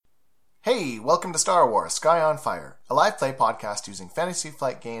Hey, welcome to Star Wars Sky on Fire, a live play podcast using Fantasy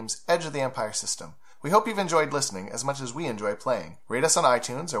Flight Games' Edge of the Empire system. We hope you've enjoyed listening as much as we enjoy playing. Rate us on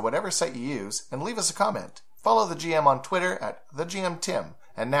iTunes or whatever site you use, and leave us a comment. Follow the GM on Twitter at TheGMTim.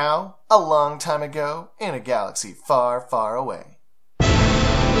 And now, a long time ago, in a galaxy far, far away.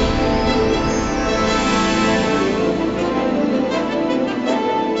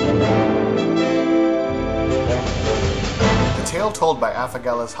 The tale told by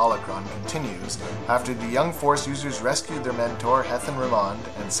Afagalla's holocron continues after the young Force users rescued their mentor Hethan Ramond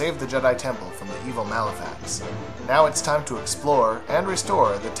and saved the Jedi Temple from the evil Malefax. Now it's time to explore and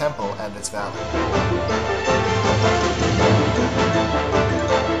restore the temple and its valley.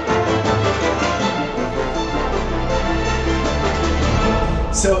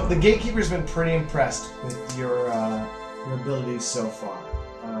 So the Gatekeeper's been pretty impressed with your abilities so far.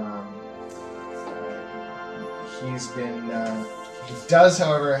 He does,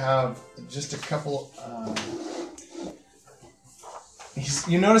 however, have just a couple.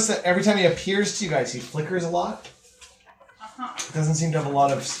 You notice that every time he appears to you guys, he flickers a lot. Doesn't seem to have a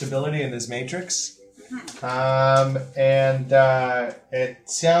lot of stability in his matrix. It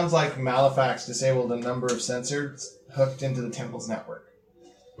sounds like Malefax disabled a number of sensors hooked into the temple's network.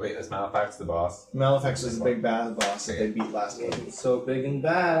 Wait, is Malefax the boss? Malefax was the big bad boss that they beat last game. So big and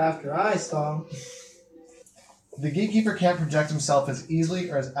bad after I saw him. The Gatekeeper can't project himself as easily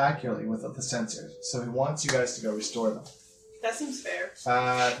or as accurately without the sensors, so he wants you guys to go restore them. That seems fair.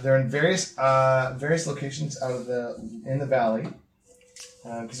 They're in various locations in the valley.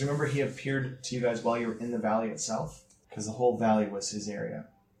 Because remember, he appeared to you guys while you were in the valley itself, because the whole valley was his area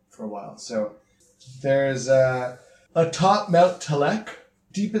for a while. So there's atop Mount Talek,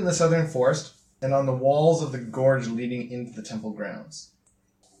 deep in the southern forest, and on the walls of the gorge leading into the temple grounds.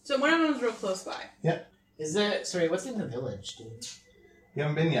 So one of them is real close by. Yeah. Is there... Sorry, what's in the village, dude? You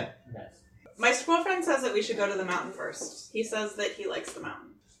haven't been yet. Okay. My squirrel friend says that we should go to the mountain first. He says that he likes the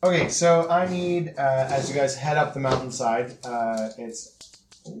mountain. Okay, so I need, as you guys head up the mountainside, it's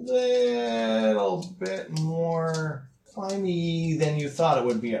a little bit more climby than you thought it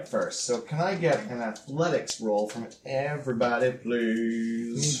would be at first. So can I get an athletics roll from everybody,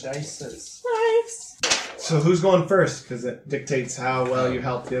 please? Dices. Nice. So who's going first? Because it dictates how well you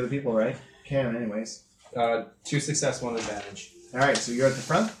help the other people, right? Can, anyways. 2 success, 1 advantage. Alright, so you're at the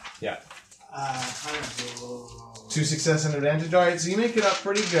front? Yeah. 2 success and advantage. Alright, so you make it up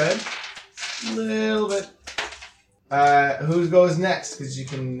pretty good. A little bit. Who goes next? Because you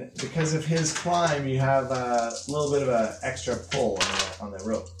can, because of his climb, you have a little bit of an extra pull on the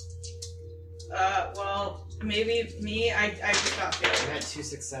rope. Well, maybe me. I just got I failed. got 2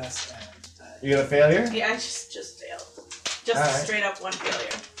 success and... You got a failure? Yeah, I just failed. Just All right. straight up one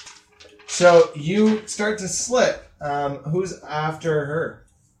failure. So you start to slip. Who's after her?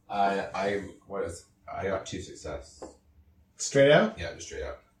 I got 2 success. Straight out? Yeah, just straight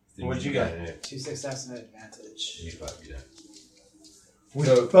up. What'd you get? 2 success and advantage. You thought you did.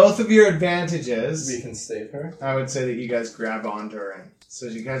 With both of your advantages, We can save her. I would say that you guys grab onto her. And so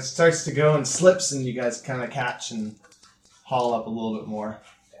you guys starts to go and slips, and you guys kind of catch and haul up a little bit more.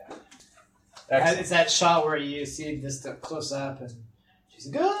 And it's that shot where you see this close up and she's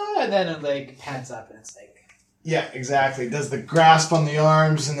like, ah, and then it like pans up and it's like... Yeah, exactly. Does the grasp on the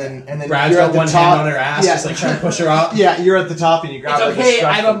arms and then Brad's you're got at the one top. hand on her ass, just like trying to push her up. Yeah, you're at the top and you grab It's her. okay,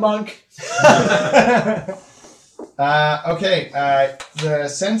 I'm a monk. The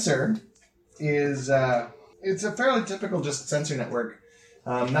sensor is it's a fairly typical just sensor network.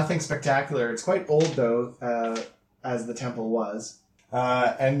 Nothing spectacular. It's quite old though, as the temple was.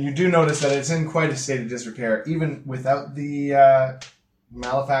 And you do notice that it's in quite a state of disrepair. Even without the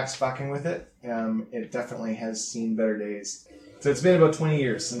Malefax fucking with it, it definitely has seen better days. So it's been about 20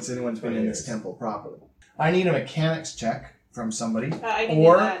 years since anyone's been in this temple properly. I need a mechanics check from somebody, I can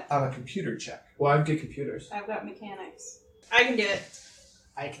or do that. a computer check. Well, I have good computers. I've got mechanics. I can do it.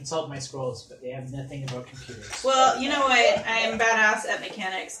 I consult my scrolls, but they have nothing about computers. Well, you know what? I am badass at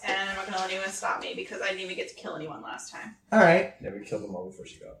mechanics, and I'm not going to let anyone stop me because I didn't even get to kill anyone last time. All right. Yeah, we killed them all before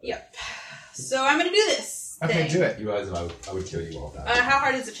she got there. Yep. So I'm going to do this. Okay, do it. You guys, I would kill you all that. How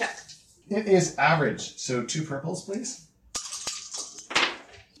hard is the check? It is average. So 2 purples, please.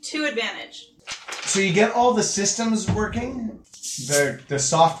 2 advantage. So you get all the systems working. The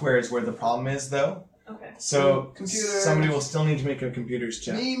software is where the problem is, though. Okay. So Computer. somebody will still need to make a computer's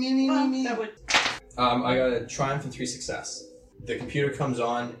check. Well, that would... I got a triumph and 3 success. The computer comes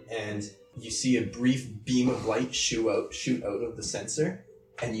on and you see a brief beam of light shoot out of the sensor,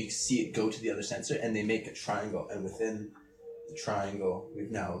 and you see it go to the other sensor, and they make a triangle. And within the triangle,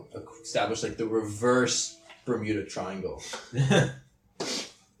 we've now established like the reverse Bermuda Triangle.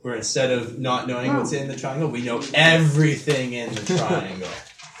 where instead of not knowing what's in the triangle, we know everything in the triangle.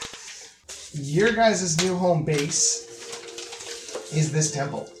 Your guys' new home base is this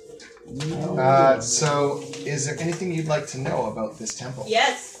temple. So, is there anything you'd like to know about this temple?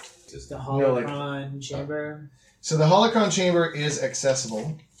 Yes. The holocron chamber. So the holocron chamber is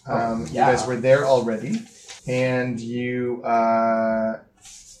accessible. You yeah. guys were there already, and you, Were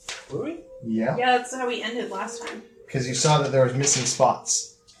we? yeah, That's how we ended last time. because you saw that there was missing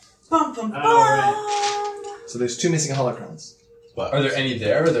spots. Bum, bum, bum. Oh, So there's 2 missing holocrons. But are there any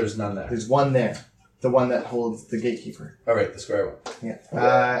there, or there's none there? There's one there, the one that holds the gatekeeper. All right, the square one.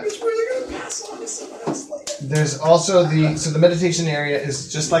 Yeah. Which were they going to pass on to someone else later? There's also the meditation area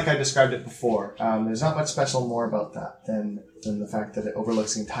is just like I described it before. There's not much special more about that than the fact that it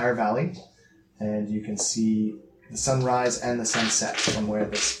overlooks the entire valley, and you can see the sunrise and the sunset from where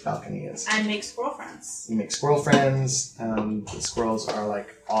this balcony is. And make squirrel friends. You make squirrel friends. The squirrels are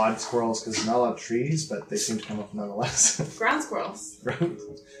like odd squirrels because there's not a lot of trees, but they seem to come up nonetheless. Ground squirrels.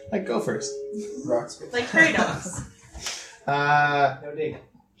 Like gophers. Like prairie dogs. no dig.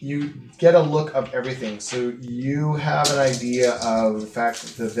 You get a look of everything, so you have an idea of the fact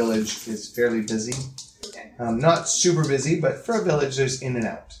that the village is fairly busy. Okay. Not super busy, but for a village, there's in and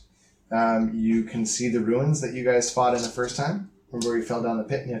out. You can see the ruins that you guys fought in the first time. Remember where you fell down the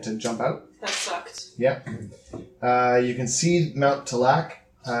pit and you had to jump out? That sucked. Yeah. You can see Mount Talak.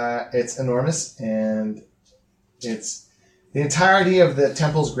 It's enormous, and it's the entirety of the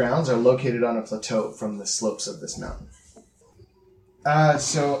temple's grounds are located on a plateau from the slopes of this mountain.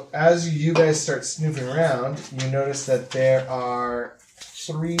 So as you guys start snooping around, you notice that there are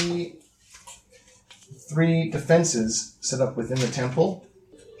three defenses set up within the temple.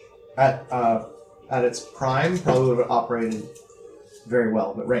 At its prime, probably would have operated very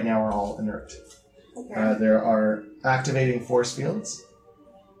well, but right now we're all inert. Okay. There are activating force fields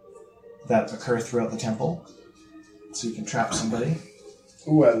that occur throughout the temple, so you can trap somebody.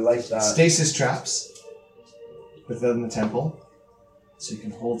 Ooh, I like that. Stasis traps within the temple, so you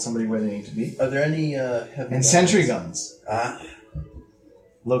can hold somebody where they need to be. Are there any heavy And sentry guns Ah,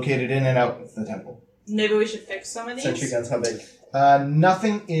 located in and out of the temple. Maybe we should fix some of these. sentry guns, how big?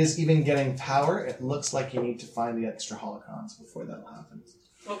 Nothing is even getting power. It looks like you need to find the extra holocrons before that'll happen.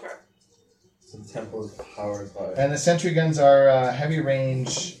 Okay. So the temple is powered by... And the sentry guns are heavy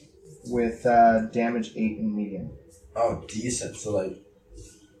range with damage 8 and medium. Oh, decent. So,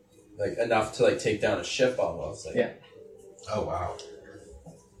 like enough to, take down a ship almost. Yeah. Oh, wow.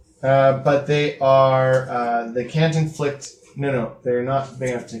 But they are, they can't inflict, no, they're not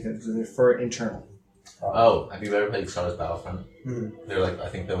big enough to take it, they're for internal. Oh, have you ever played Star Wars Battlefront? Mm-hmm. They're like, I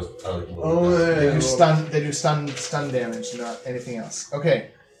think that was... They do stun damage, not anything else.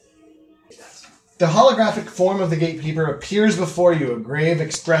 Okay. The holographic form of the gatekeeper appears before you, a grave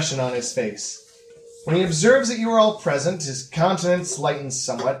expression on his face. When he observes that you are all present, his countenance lightens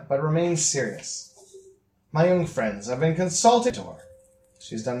somewhat, but remains serious. My young friends, I've been consulting her.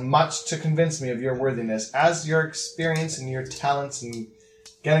 She's done much to convince me of your worthiness, as your experience and your talents in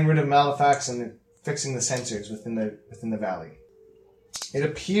getting rid of Malefax and fixing the sensors within the valley. It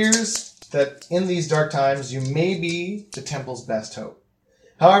appears that in these dark times you may be the temple's best hope.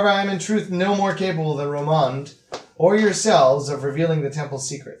 However, I am in truth no more capable than Romand or yourselves of revealing the temple's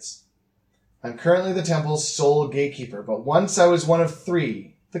secrets. I'm currently the temple's sole gatekeeper, but once I was one of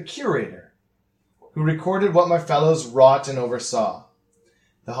 3, the curator, who recorded what my fellows wrought and oversaw.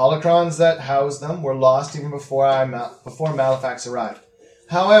 The holocrons that housed them were lost even before Malefax arrived.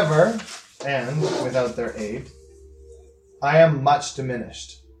 However, and without their aid, I am much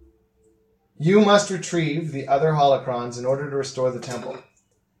diminished. You must retrieve the other holocrons in order to restore the temple.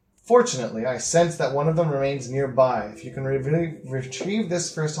 Fortunately, I sense that one of them remains nearby. If you can retrieve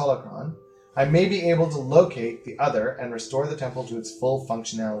this first holocron, I may be able to locate the other and restore the temple to its full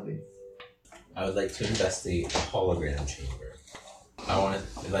functionality. I would like to investigate the hologram chamber. I want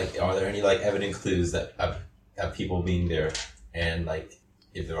to, are there any, evident clues that have people being there? And,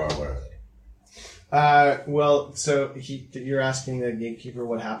 if there are, what are they? Well, so you're asking the gatekeeper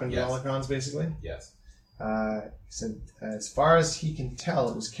what happened Yes. to holocrons, basically? Yes. He said, as far as he can tell,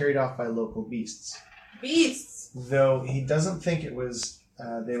 it was carried off by local beasts. Beasts. Though he doesn't think it was,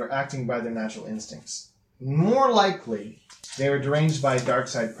 they were acting by their natural instincts. More likely, they were deranged by a dark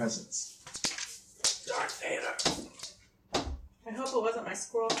side presence. Darth Vader. I hope it wasn't my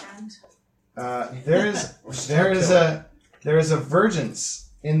squirrel friend. There is a vergence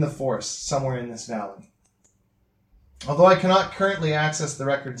in the Force somewhere in this valley. Although I cannot currently access the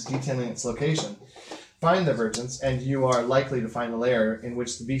records detailing its location, find the vergence, and you are likely to find the lair in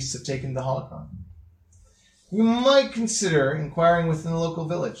which the beasts have taken the holocron. you might consider inquiring within the local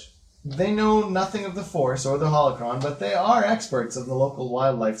village. They know nothing of the Force or the Holocron, but they are experts of the local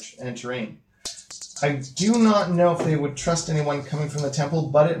wildlife and terrain. I do not know if they would trust anyone coming from the temple,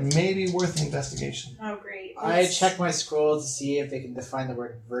 but it may be worth an investigation. Oh, great. I check my scroll to see if they can define the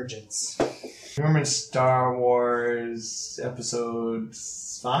word virgins. Remember in Star Wars Episode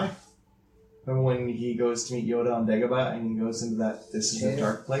 5? Remember when he goes to meet Yoda on Dagobah and he goes into that "this is a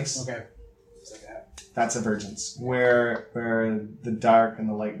dark place"? Okay. It's like that. That's a Virgins, where the dark and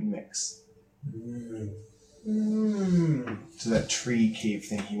the light mix. So that tree cave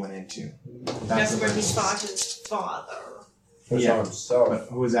thing he went into. That's a where he Virgins. saw his father. Yeah, but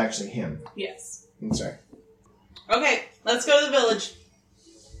who was actually him. Yes. I'm sorry. Okay, let's go to the village.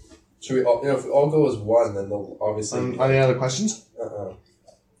 Should we all, if we all go as one, then they'll obviously... Are there any other questions?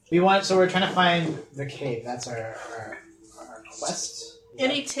 So we're trying to find the cave. That's our quest.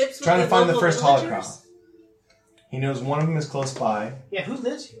 Any tips with Trying to find the local first villagers? holocron. He knows one of them is close by. Yeah, who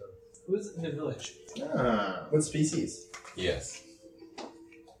lives here? Who's in the village? What species? Yes.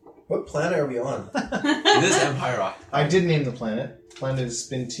 What planet are we on? This Empire. I did name the planet. Planet is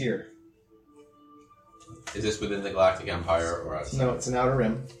Spintier. Is this within the Galactic Empire or outside? No, it's an outer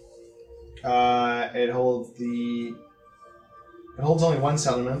rim. It holds only one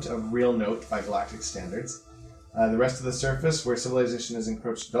settlement of real note by galactic standards. The rest of the surface, where civilization has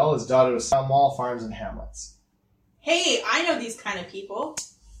encroached at all, is dotted with small farms and hamlets. Hey, I know these kind of people.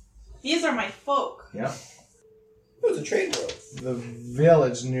 These are my folk. Yeah. Oh, it's a trade world. The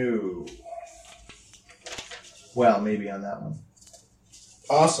village knew. Well, maybe on that one.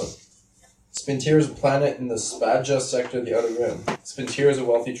 Awesome. Spintier is a planet in the Spadja sector of the Outer Rim. Spintier is a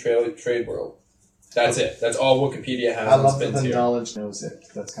wealthy trade world. That's it. That's all Wikipedia has I on love that the Spintier. knowledge knows it.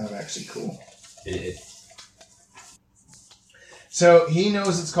 That's kind of actually cool. It, So he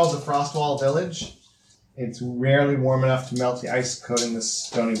knows it's called the Frostwall Village. It's rarely warm enough to melt the ice coating the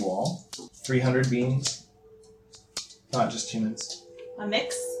stony wall. 300 beings. Not just humans. A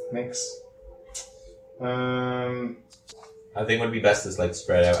mix? Mix. I think what would be best is like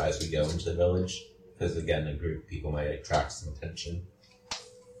spread out as we go into the village, because again, a group of people might attract some attention.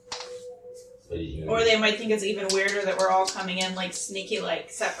 Or they might think it's even weirder that we're all coming in like sneaky,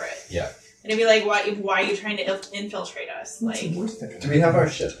 like separate. Yeah. And it'd be like, why are you trying to infiltrate us? Like, Do we have our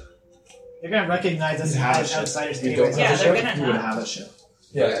ship? They're gonna recognize us You have a as ship. outsiders. We anyways. don't yeah, have a they're ship? gonna You would know. have a ship.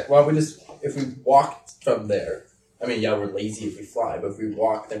 Yeah. Why don't we just... If we walk from there... I mean, yeah, we're lazy if we fly, but if we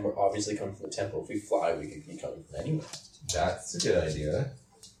walk, then we're obviously coming from the temple. If we fly, we could be coming from anywhere. That's a good idea.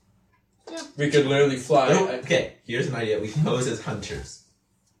 We could literally fly... Okay, here's an idea. We pose as hunters.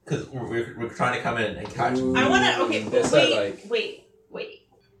 Because we're trying to come in and catch them. I want to. Okay, Is wait, that like... wait.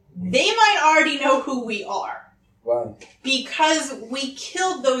 They might already know who we are Wow. because we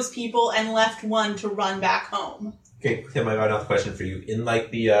killed those people and left one to run back home. Okay, Tim, I got another question for you. In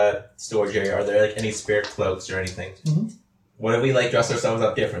like the storage area, are there like any spare cloaks or anything? Mm-hmm. What if we like dress ourselves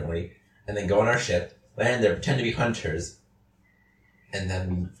up differently and then go on our ship, land there, pretend to be hunters, and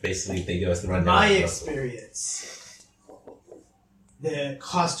then basically they give us the rundown? My of- experience, the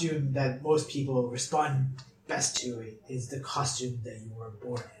costume that most people respond best to is the costume that you were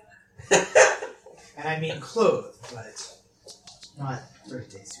born in. And I mean clothes, but not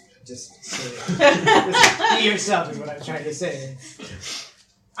birthday suit. Just be yourself is what I'm trying to say.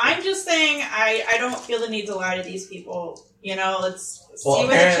 I'm just saying, I don't feel the need to lie to these people. You know, let's see Well, what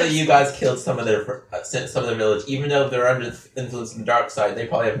the apparently chips- you guys killed some of their village, even though they're under the influence of the dark side. They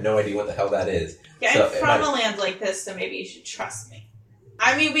probably have no idea what the hell that is. Yeah, So I'm it from might- a land like this, so maybe you should trust me.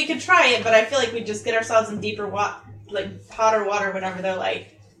 I mean, we could try it, but I feel like we just get ourselves in deeper hotter water whenever they're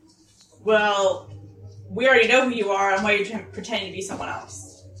like, well, we already know who you are, and why you're pretending to be someone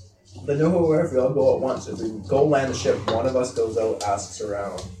else. But know who we are if we all go at once. If we go land the ship, one of us goes out, asks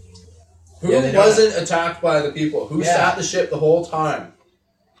around. Who Yeah, they know wasn't attacked by the people? Who Yeah. sat the ship the whole time?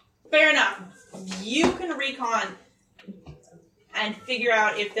 Fair enough. You can recon and figure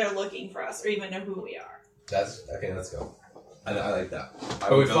out if they're looking for us, or even know who we are. That's okay. Let's go. I like that.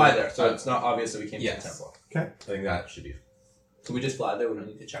 But we fly there, so it's not obvious that we came from Yes. the temple. I think that should be. So we just fly there, we don't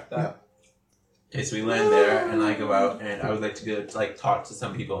need to check that. Okay, so we land there, and I go out, and I would like to go like talk to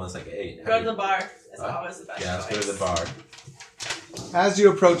some people, and it's like, hey, Go to the bar. It's Huh? always the best yeah, let's go choice. to the bar. As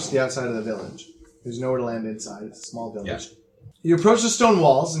you approach the outside of the village, there's nowhere to land inside. It's a small village. Yeah. You approach the stone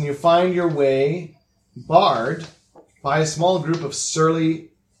walls, and you find your way barred by a small group of surly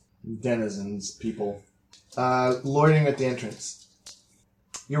denizens, people, loitering at the entrance.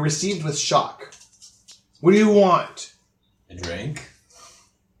 You're received with shock. What do you want? A drink.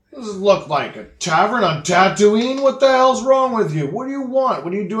 Does it look like a tavern on Tatooine? What the hell's wrong with you? What do you want?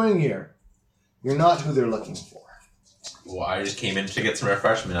 What are you doing here? You're not who they're looking for. Well, I just came in to get some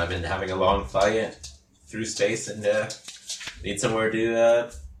refreshment. I've been having a long flight through space and need somewhere to,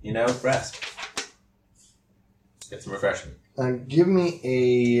 rest. Get some refreshment. Give me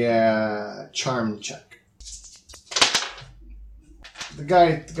a charm check. The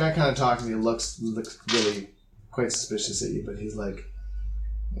guy kind of talking to you looks really quite suspicious at you, but he's like,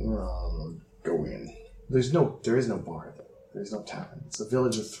 "Oh, go in." There is no bar there. There's no tavern. It's a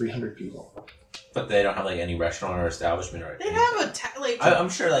village of 300 people. But they don't have any restaurant or establishment or They anything. have I'm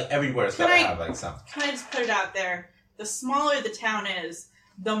sure everywhere's got to have some. Can I just put it out there? The smaller the town is,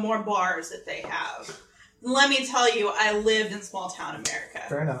 the more bars that they have. Let me tell you, I lived in small town America.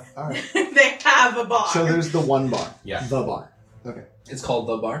 Fair enough. All right. They have a bar. So there's the one bar. Yeah. The bar. Okay. It's called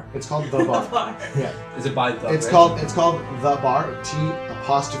The Bar. It's called the bar. The bar. Yeah. Is it by the? It's called the bar. T''HE.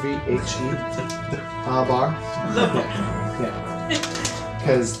 Bar. The bar. Yeah.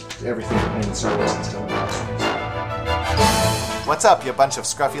 Because everything in Star Wars is still What's up, you bunch of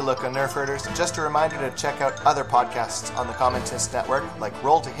scruffy-looking nerf herders? Just a reminder to check out other podcasts on the Commentist Network, like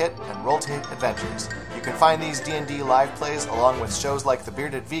Roll to Hit and Roll to Hit Adventures. You can find these D&D live plays along with shows like The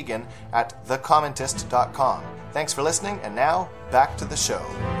Bearded Vegan at thecommentist.com. Thanks for listening, and now, back to the show.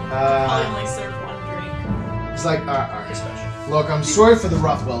 I'll only serve one drink. It's like, all right. Look, I'm sorry for the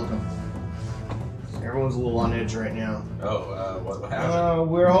rough welcome. Everyone's a little on edge right now. Oh, what happened?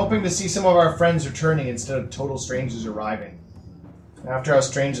 We're hoping to see some of our friends returning instead of total strangers arriving. After how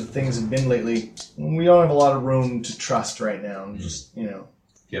strange the things have been lately, we don't have a lot of room to trust right now. Do Just, you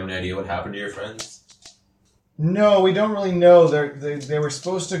have any idea what happened to your friends? No, we don't really know. They were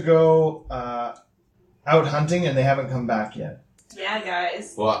supposed to go out hunting, and they haven't come back yet. Yeah,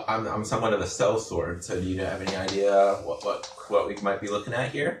 guys. Well, I'm somewhat of a sellsword, so do you have any idea what we might be looking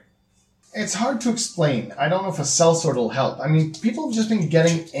at here? It's hard to explain. I don't know if a sellsword will help. I mean, people have just been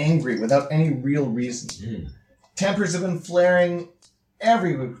getting angry without any real reason. Tempers have been flaring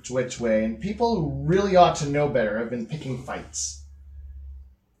every which way, and people who really ought to know better have been picking fights.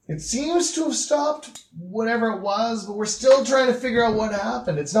 It seems to have stopped whatever it was, but we're still trying to figure out what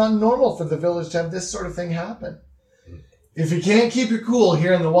happened. It's not normal for the village to have this sort of thing happen. If you can't keep your cool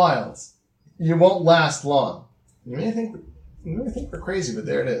here in the wilds, you won't last long. You may think we're crazy, but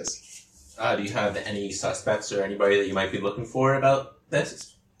there it is. Do you have any suspects or anybody that you might be looking for about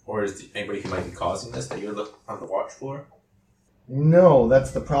this? Or is there anybody who might be causing this that you're on the watch for? No,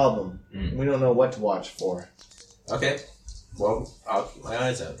 that's the problem. We don't know what to watch for. Okay. Well, I'll keep my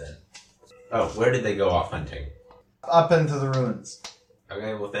eyes out then. Oh, where did they go off hunting? Up into the ruins.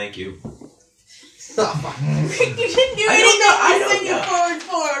 Okay, well, thank you. You didn't do anything to send you forward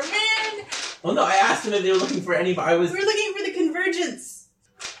for, man! Well, no, I asked them if they were looking for anybody. We were looking for the convergence.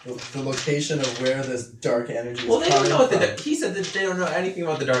 The location of where this dark energy is Well, they don't know coming from. he said that they don't know anything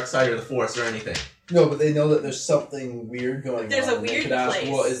about the dark side or the force or anything. No, but they know that there's something weird going There's on. a They weird could ask, place.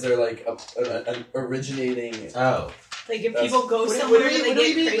 well, is there like an originating... Oh. Like, if That's- people go somewhere, do they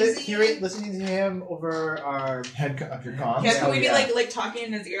get crazy? Listening to him over our Head of your comms. Yeah, can we be yeah. like talking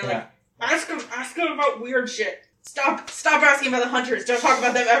in his ear, Yeah. like, ask him about weird shit. Stop asking about the hunters. Don't talk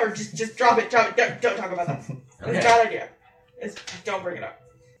about them ever. Just drop it. Don't talk about them. It's a bad idea. Don't bring it up.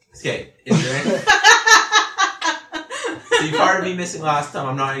 Okay, is there any... So you part of me missing last time.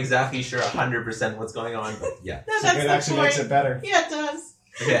 I'm not exactly sure 100% what's going on, but yeah. No, It that's the actually point. makes it better. Yeah, it does.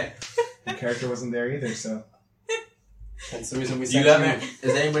 Okay. The character wasn't there either, so... That's the reason we Do you sent have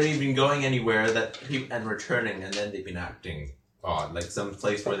has anybody been going anywhere and returning and then they've been acting odd? Like some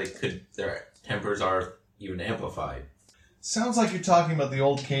place where their tempers are even amplified? Sounds like you're talking about the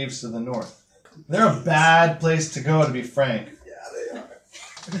old caves to the north. They're a bad place to go, to be frank. Yeah, they are.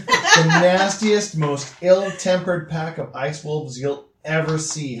 The nastiest, most ill-tempered pack of ice wolves you'll ever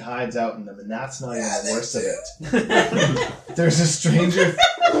see hides out in them, and that's not even the worst of it.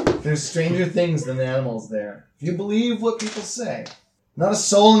 There's stranger things than animals there. If you believe what people say. Not a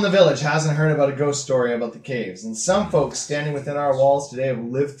soul in the village hasn't heard about a ghost story about the caves, and some folks standing within our walls today have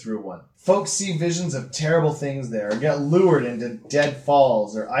lived through one. Folks see visions of terrible things there, or get lured into dead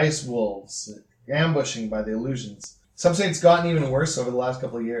falls, or ice wolves, ambushing by the illusions. Some say it's gotten even worse over the last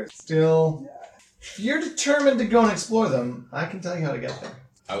couple of years. Still, if you're determined to go and explore them, I can tell you how to get there.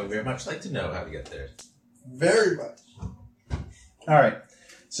 I would very much like to know how to get there. Very much. Alright,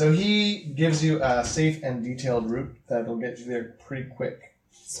 so he gives you a safe and detailed route that'll get you there pretty quick.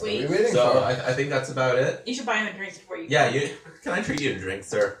 What are we Sweet. waiting So for? I think that's about it. You should buy him a drink before you go. Yeah, can I treat you to a drink,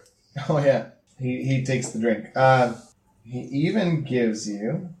 sir? Oh yeah, he takes the drink. He even gives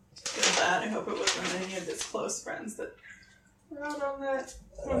you... Feel bad. I hope it wasn't any of his close friends that Out on that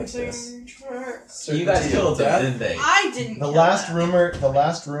I like this. hunting track. You guys killed them, Death? didn't they? I didn't. The kill last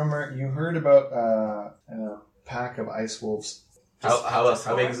them. rumor you heard about a pack of ice wolves.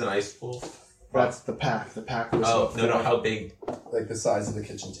 How big is an ice wolf? That's the pack. The pack was Oh no, how big? Like the size of the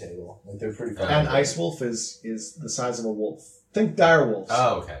kitchen table. Like they're pretty. An ice wolf is the size of a wolf. Think dire wolves.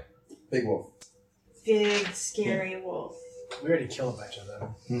 Oh, okay. Big wolf. Big scary wolf. We already killed a bunch of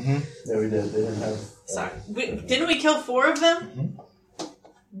them. Mm-hmm. Yeah, we did. They didn't have. Sorry, didn't we kill 4 of them?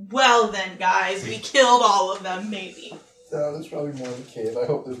 Well then, guys, we killed all of them. Maybe. No, there's probably more in the cave. I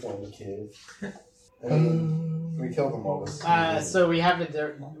hope there's more in the cave. I mean, we killed them all. So we have it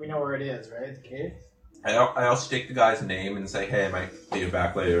there. We know where it is, right? The cave. I also take the guy's name and say, hey, I might be you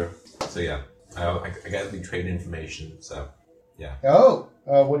back later. So yeah, I guess we trade information. So Oh,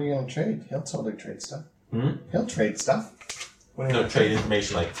 what are you gonna trade? He'll totally trade stuff. Hmm? He'll trade stuff. What are you no gonna trade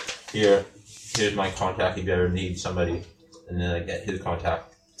information like here's my contact if you ever need somebody, and then I get his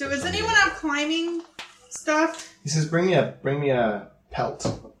contact. So does anyone have climbing stuff? He says, "Bring me a pelt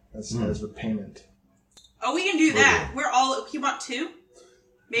as repayment." Oh, we can do that. We're all. You want 2?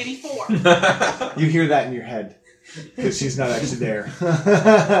 Maybe 4. You hear that in your head because she's not actually there.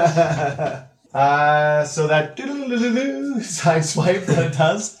 So that side swipe that it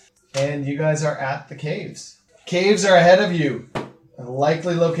does, and you guys are at the caves. Caves are ahead of you. A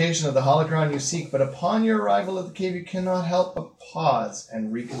likely location of the holocron you seek, but upon your arrival at the cave, you cannot help but pause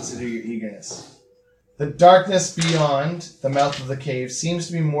and reconsider your eagerness. The darkness beyond the mouth of the cave seems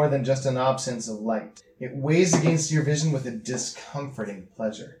to be more than just an absence of light. It weighs against your vision with a discomforting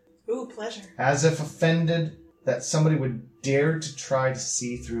pleasure, Ooh, pleasure. as if offended that somebody would dare to try to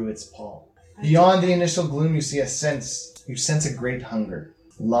see through its pall. Beyond the initial gloom, you sense a great hunger,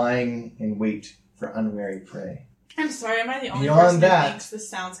 lying in wait for unwary prey. I'm sorry, am I the only Beyond person that- who thinks this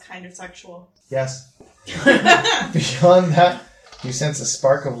sounds kind of sexual? Yes. Beyond that, you sense a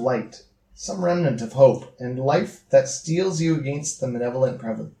spark of light, some remnant of hope, and life that steels you against the malevolent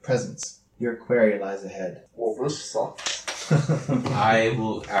presence. Your quarry lies ahead. Well, this sucks. I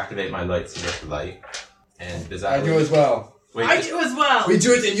will activate my lightsaber for light, and does that? I do as well. Wait, I do as well. We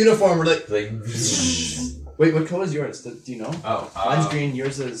do it in uniform. We're like. Wait, what color is yours? Do you know? Oh, Mine's green.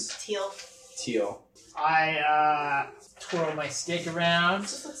 Yours is Teal. teal. I twirl my stick around. It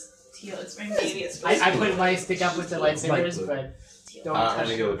just looks teal. It's maybe it's I put my stick up with the Light lightsabers, blue. but teal. don't I'm touch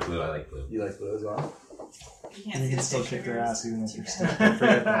gonna go with blue. I like blue. You like blue as well? You can't You see can the still picture. kick their ass even if you're Too stuck. bad.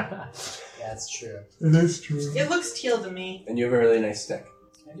 Forget that. That's true. It is true. It looks teal to me. And you have a really nice stick.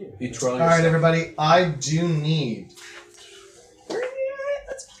 I do. You twirl your All right, stick. everybody. I do need.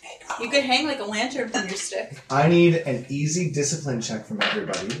 You could hang like a lantern from your stick. I need an easy discipline check from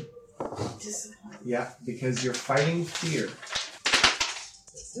everybody. Just, Yeah, because you're fighting fear.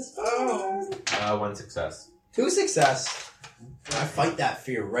 oh. 1 success. 2 success. I fight that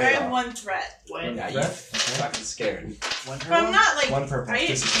fear I right have off. 1 threat. Yeah, you fucking scared. One But I'm not like One purple. I didn't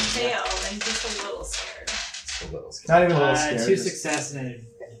Discipline. fail. I'm just a little scared. Just a little scared. Not even a little scared. 2 just- success and an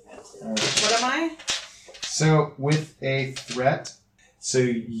All right. What am I? So with a threat, so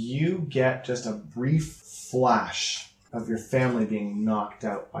you get just a brief flash of your family being knocked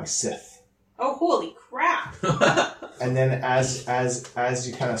out by Sith, Oh, holy crap! and then as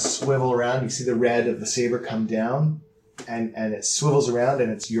you kind of swivel around, you see the red of the saber come down, and it swivels around,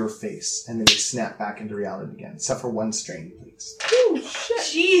 and it's your face, and then you snap back into reality again, except for one strain, please. Oh shit!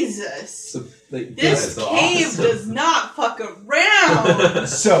 Jesus! So, like, This That's cave awesome. does not fuck around.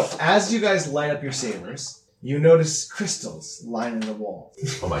 So as you guys light up your sabers, you notice crystals lining the wall.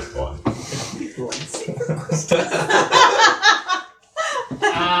 Oh my god.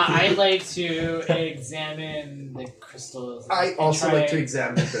 I'd like to examine the crystals. I and also try- like to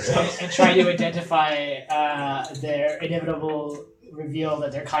examine the crystals. and try to identify their inevitable reveal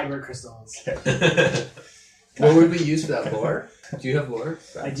that they're Kyber crystals. What would we use for that lore? Do you have lore?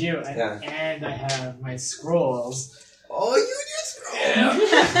 I do, and I have my scrolls. Oh, you just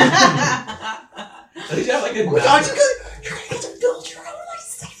At least you have like a you're gonna get to build your own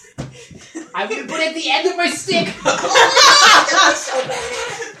lightsaber. I'm gonna put it at the end of my stick.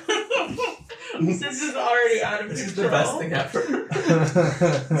 This is already out of This is control. the best thing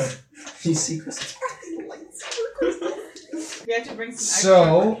ever. You see crystals? We have to bring some extra So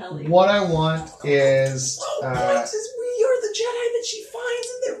for Kelly. what I want is is we are the Jedi that she finds,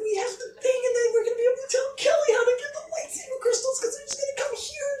 and then we have the thing, and then we're gonna be able to tell Kelly how to get the lightsaber crystals because they're just gonna come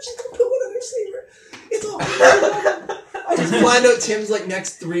here and she's gonna put one on her saber. It's all. I just planned out Tim's like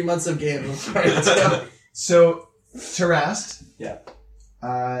next 3 months of games. so Tarast. Yeah.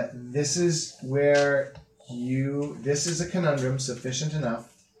 This is where this is a conundrum sufficient enough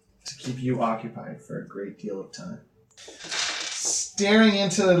to keep you occupied for a great deal of time. Staring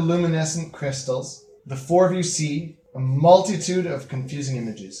into the luminescent crystals, the four of you see a multitude of confusing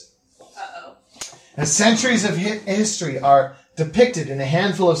images. Uh-oh. As centuries of history are depicted in a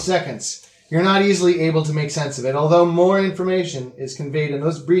handful of seconds, you're not easily able to make sense of it, although more information is conveyed in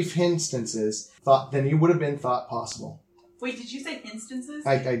those brief instances than you would have been thought possible. Wait, did you say instances?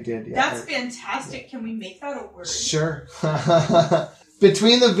 I did, yeah. That's fantastic. Can we make that a word? Sure.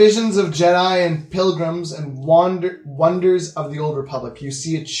 Between the visions of Jedi and pilgrims and wonders of the Old Republic, you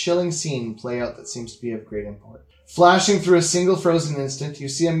see a chilling scene play out that seems to be of great import. Flashing through a single frozen instant, you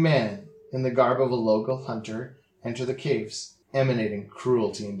see a man in the garb of a local hunter enter the caves, emanating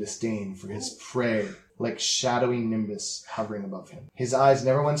cruelty and disdain for his prey, like shadowy nimbus hovering above him. His eyes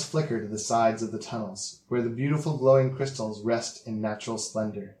never once flicker to the sides of the tunnels, where the beautiful glowing crystals rest in natural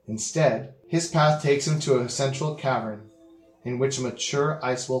splendor. Instead, his path takes him to a central cavern, in which a mature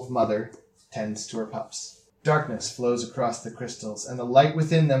ice wolf mother tends to her pups. Darkness flows across the crystals, and the light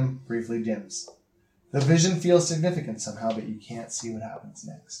within them briefly dims. The vision feels significant somehow, but you can't see what happens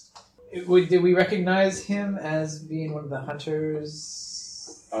next. Did we recognize him as being one of the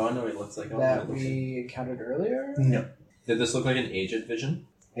hunters Oh, I know what he looks like. that we encountered earlier? No. Did this look like an aged vision?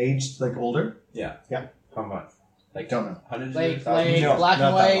 Aged, like older? Yeah. Yeah. How much? Like Don't know. hundreds Like of thousands? No, black not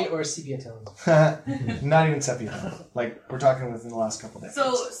and that white long. or sepia tones? Not even sepia. Like, we're talking within the last couple days.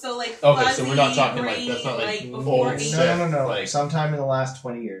 So like Okay, fuzzy, so we're not talking like grainy, that's not like before old HD. No. Like- Sometime in the last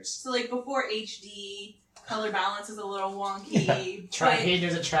 20 years. So like before HD, color balance is a little wonky. Tracking,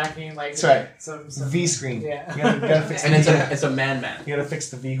 there's a tracking like That's right. some V screen. Yeah. You gotta fix And the it's a man. You gotta fix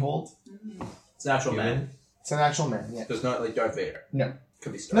the V hold. It's an actual Human? man. It's an actual man, yeah. So it's not like Darth Vader. No.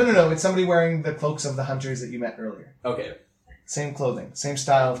 Could be Star. No. It's somebody wearing the cloaks of the hunters that you met earlier. Okay. Same clothing. Same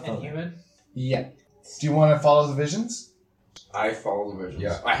style of and clothing. human. Yeah. Do you want to follow the visions? I follow the visions.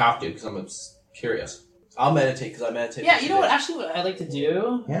 Yeah. I have to because I'm curious. I'll meditate because I meditate. Yeah, you know what? Actually, what I'd like to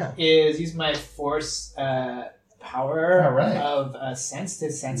do Yeah. is use my force power All right. of sense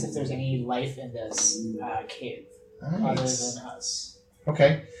to sense if there's any life in this cave other Nice. than us.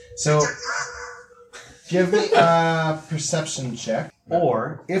 Okay. So, give me a perception check.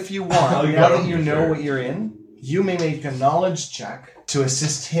 Or, if you want, Oh, you now got that him, you for know sure. what you're in, you may make a knowledge check to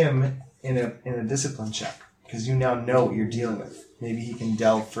assist him in a discipline check. Because you now know what you're dealing with. Maybe he can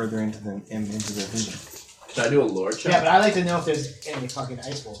delve further into the vision. Can I do a lore check? Yeah, but I'd like to know if there's any fucking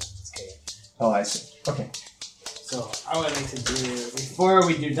ice wolves in this cave. Oh, I see. Okay. So I would like to do before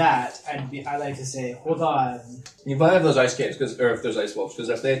we do that. I'd like to say, hold on. You might have those ice caves, or if there's ice wolves, because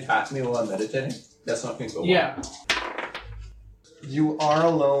if they attack me while I'm meditating, that's not going to go well. Yeah. You are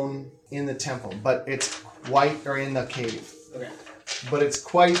alone in the temple, but it's white or in the cave. Okay. But it's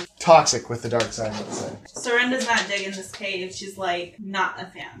quite toxic with the dark side, let's say. Serenda's not digging this cave. She's like, not a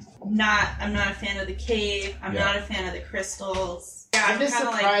fan. I'm not a fan of the cave. I'm Yeah. not a fan of the crystals. Yeah, I'm just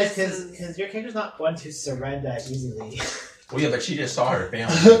kinda surprised this is- because your character's not one to surrender easily. Well, yeah, but she just saw her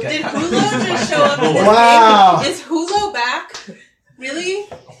family. Did Hulo just show up in this Wow. cave? Is Hulo back? Really?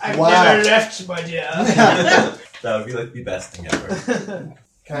 I've Wow. never left, my dear. That would be like the best thing ever.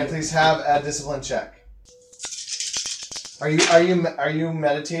 Can I please have a discipline check? Are you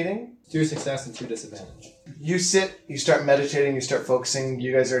meditating? 2 success and 2 disadvantage. You sit, you start meditating, you start focusing,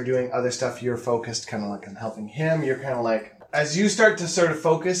 you guys are doing other stuff, you're focused kind of like on helping him, you're kind of like, as you start to sort of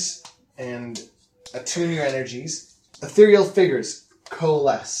focus and attune your energies, ethereal figures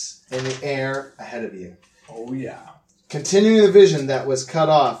coalesce in the air ahead of you. Oh, yeah. Continuing the vision that was cut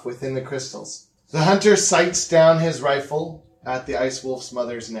off within the crystals. The hunter sights down his rifle at the ice wolf's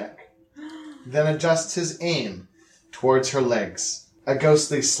mother's neck, then adjusts his aim towards her legs. A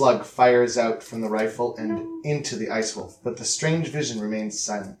ghostly slug fires out from the rifle and into the ice wolf, but the strange vision remains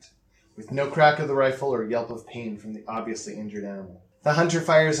silent, with no crack of the rifle or yelp of pain from the obviously injured animal. The hunter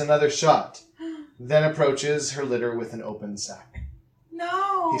fires another shot, then approaches her litter with an open sack.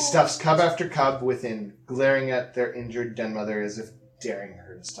 No. He stuffs cub after cub within, glaring at their injured den mother as if daring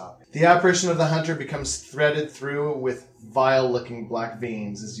her to stop. The apparition of the hunter becomes threaded through with vile-looking black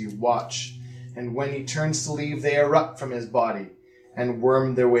veins as you watch, and when he turns to leave, they erupt from his body and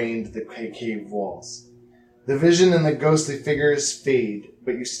worm their way into the cave walls. The vision and the ghostly figures fade,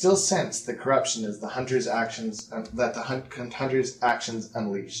 but you still sense the corruption as the hunter's actions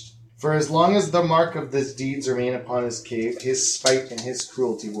unleashed. For as long as the mark of his deeds remain upon his cave, his spite and his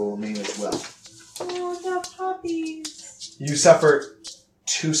cruelty will remain as well. Oh, the puppies. You suffer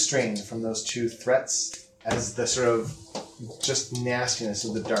 2 strain from those 2 threats as the sort of just nastiness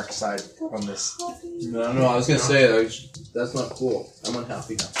of the dark side from this. No, I was going to say, that's not cool. I'm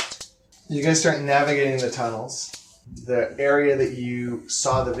unhappy now. You guys start navigating the tunnels. The area that you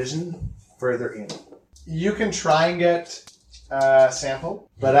saw the vision, further in. You can try and get sample,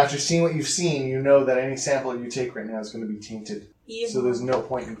 but after seeing what you've seen, you know that any sample you take right now is going to be tainted. So there's no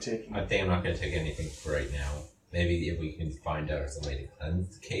point in taking I it. think I'm not going to take anything for right now. Maybe if we can find out some way to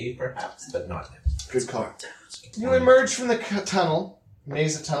cleanse the cave, perhaps, but not now. Good call. You emerge from the tunnel,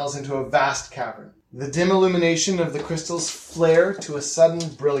 maze of tunnels, into a vast cavern. The dim illumination of the crystals flare to a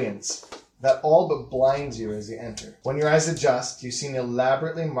sudden brilliance that all but blinds you as you enter. When your eyes adjust, you see an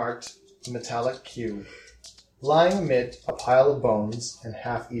elaborately marked metallic cube lying amid a pile of bones and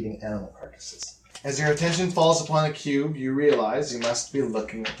half-eating animal carcasses. As your attention falls upon the cube, you realize you must be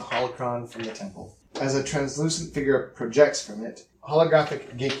looking at the holocron from the temple. As a translucent figure projects from it,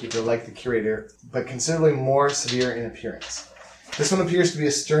 holographic gatekeeper like the curator, but considerably more severe in appearance. This one appears to be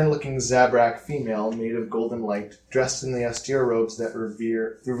a stern-looking Zabrak female made of golden light, dressed in the austere robes that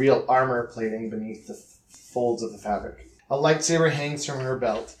reveal armor plating beneath the folds of the fabric. A lightsaber hangs from her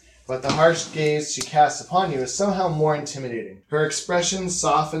belt, but the harsh gaze she casts upon you is somehow more intimidating. Her expression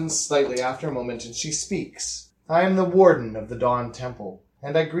softens slightly after a moment, and she speaks. I am the warden of the Dawn Temple,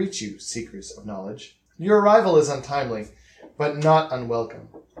 and I greet you, seekers of knowledge. Your arrival is untimely, but not unwelcome.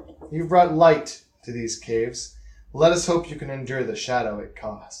 You've brought light to these caves. Let us hope you can endure the shadow it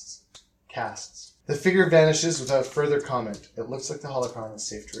casts. The figure vanishes without further comment. It looks like the holocron is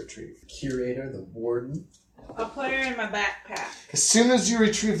safe to retrieve. Curator, the warden. I'll put her in my backpack. As soon as you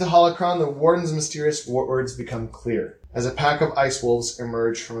retrieve the holocron, the warden's mysterious words become clear, as a pack of ice wolves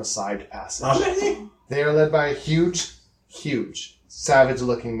emerge from a side passage. They are led by a huge,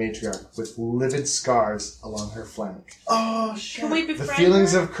 savage-looking matriarch with livid scars along her flank. Oh, shit. Can we The befriend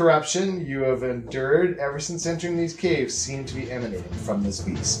feelings her? of corruption you have endured ever since entering these caves seem to be emanating from this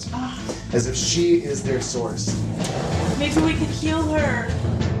beast, as if she is their source. Maybe we could heal her.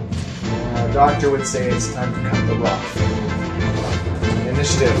 A doctor would say it's time to cut the rock.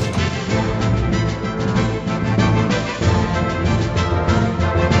 Initiative.